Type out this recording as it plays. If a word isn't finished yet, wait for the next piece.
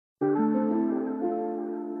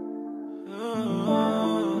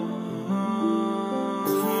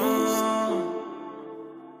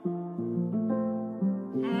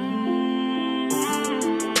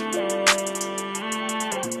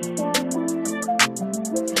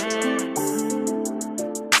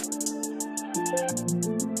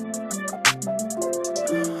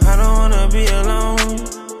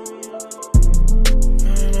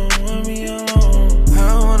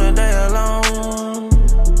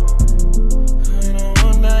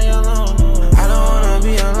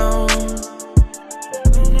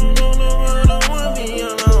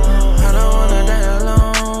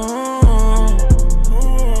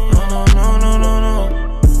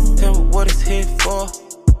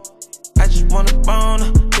wanna bone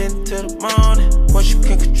her, get to the morning. Once you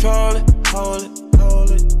can control it, hold it.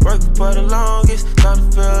 Working for the longest, start to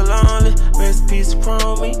feel lonely. Best piece of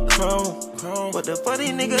chrome. What the fuck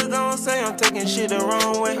these niggas gon' say? I'm taking shit the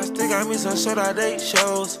wrong way. I still got me some short out date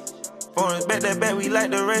shows. Foreigns back that back, we like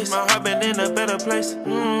the race. My heart been in a better place.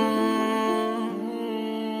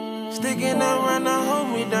 Sticking around to hold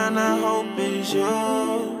me down, I hope it's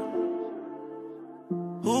you.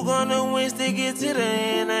 Who gonna win, stick it to the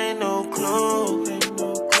end, ain't no clue.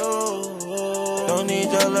 Don't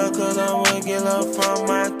need your love, cause I wanna get love from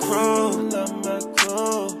my crew.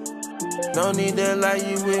 Don't need that like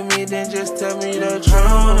you with me, then just tell me the truth. I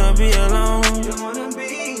don't wanna be alone.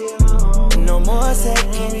 No more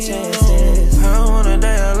second chances. I don't wanna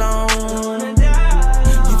die alone.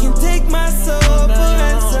 You can take my soul for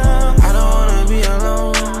ransom. I don't wanna be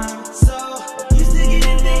alone. You still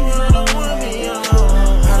getting things, I don't wanna be alone.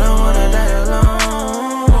 I don't wanna die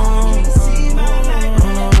alone.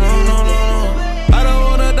 I don't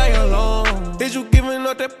wanna die alone. Is you giving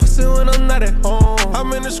up that pussy when I'm not at home?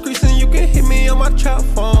 I'm in the streets and you can hit me on my trap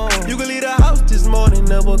phone. You can leave the house this morning,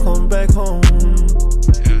 never come back home.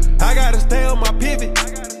 I gotta stay on my pivot.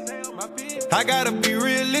 I gotta be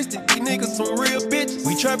realistic. These niggas some real bitches.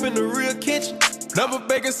 We trapping the real kitchen. Number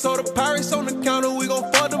baking soda, pirates on the counter. We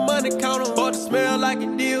gon' fuck the money counter. Fuck the smell like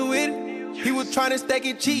it, deal with it. He was tryna stack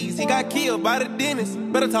it cheese. He got killed by the dentist.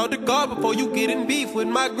 Better talk to God before you get in beef with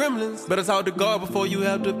my gremlins. Better talk to God before you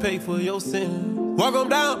have to pay for your sin. Walk 'em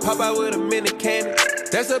down, pop out with a minute cannon.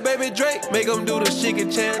 That's a baby Drake, make 'em do the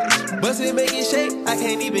chicken challenge. Bust it, make it shake, I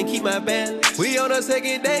can't even keep my balance. We on the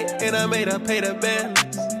second date, and I made her pay the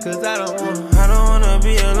balance. Cause I don't wanna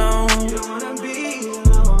be alone.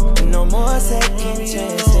 No more second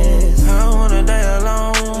chances. I don't wanna die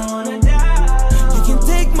alone. You can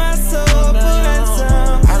take my soul for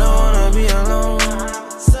ransom. I don't wanna be alone.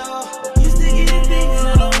 You still getting things,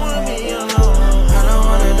 I don't wanna be alone. I don't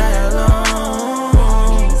wanna die alone.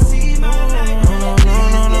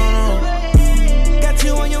 Got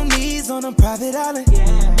you on your knees on a private island.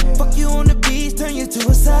 Fuck you on the beach, turn you to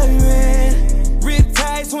a siren. Rip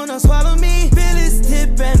tights wanna swallow me. Feel it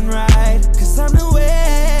tip and ride, cause I'm the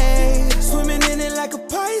way. Swimming in it like a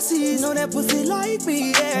Pisces. Know that pussy like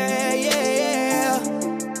me, yeah.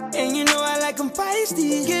 And you know I like 'em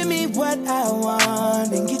feisty. Give me what I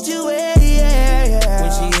want and get you wet, yeah.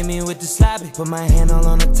 When she hit me with the sloppy, put my hand all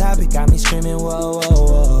on the topic. Got me screaming, whoa, whoa,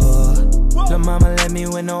 whoa. Lil' mama let me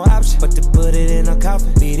with no option but to put it in a coffin.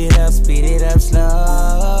 Speed it up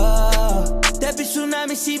slow. That bitch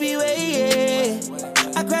tsunami, she be waiting.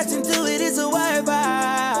 I crashed into it, it's a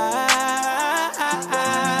Wi-Fi.